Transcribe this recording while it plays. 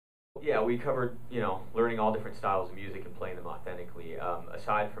yeah, we covered, learning all different styles of music and playing them authentically.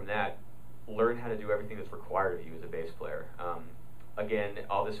 Aside from that, learn how to do everything that's required of you as a bass player. Again,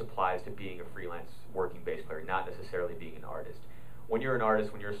 all this applies to being a freelance working bass player, not necessarily being an artist. When you're an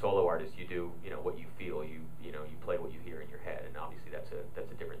artist, when you're a solo artist, you do, what you feel. You play what you hear in your head, and obviously that's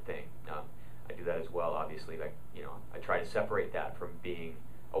a different thing. I do that as well. Obviously, I try to separate that from being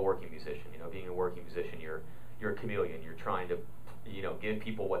a working musician. Being a working musician, you're a chameleon. You're trying to, give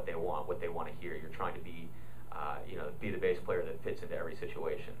people what they want to hear. You're trying to be, be the bass player that fits into every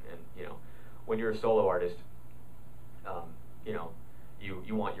situation. And when you're a solo artist,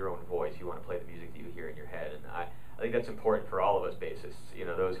 you want your own voice. You want to play the music that you hear in your head. And I think that's important for all of us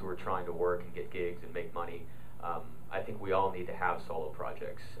bassists. Those who are trying to work and get gigs and make money. I think we all need to have solo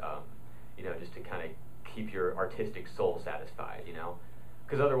projects. Just to kind of keep your artistic soul satisfied.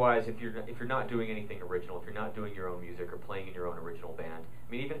 Because otherwise, if you're not doing anything original, if you're not doing your own music or playing in your own original band,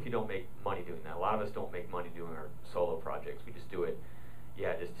 I mean, even if you don't make money doing that, a lot of us don't make money doing our solo projects. We just do it,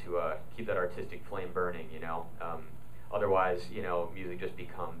 just to keep that artistic flame burning. Otherwise, music just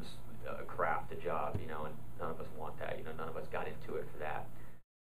becomes a craft, a job. And none of us want that. None of us got into it for that.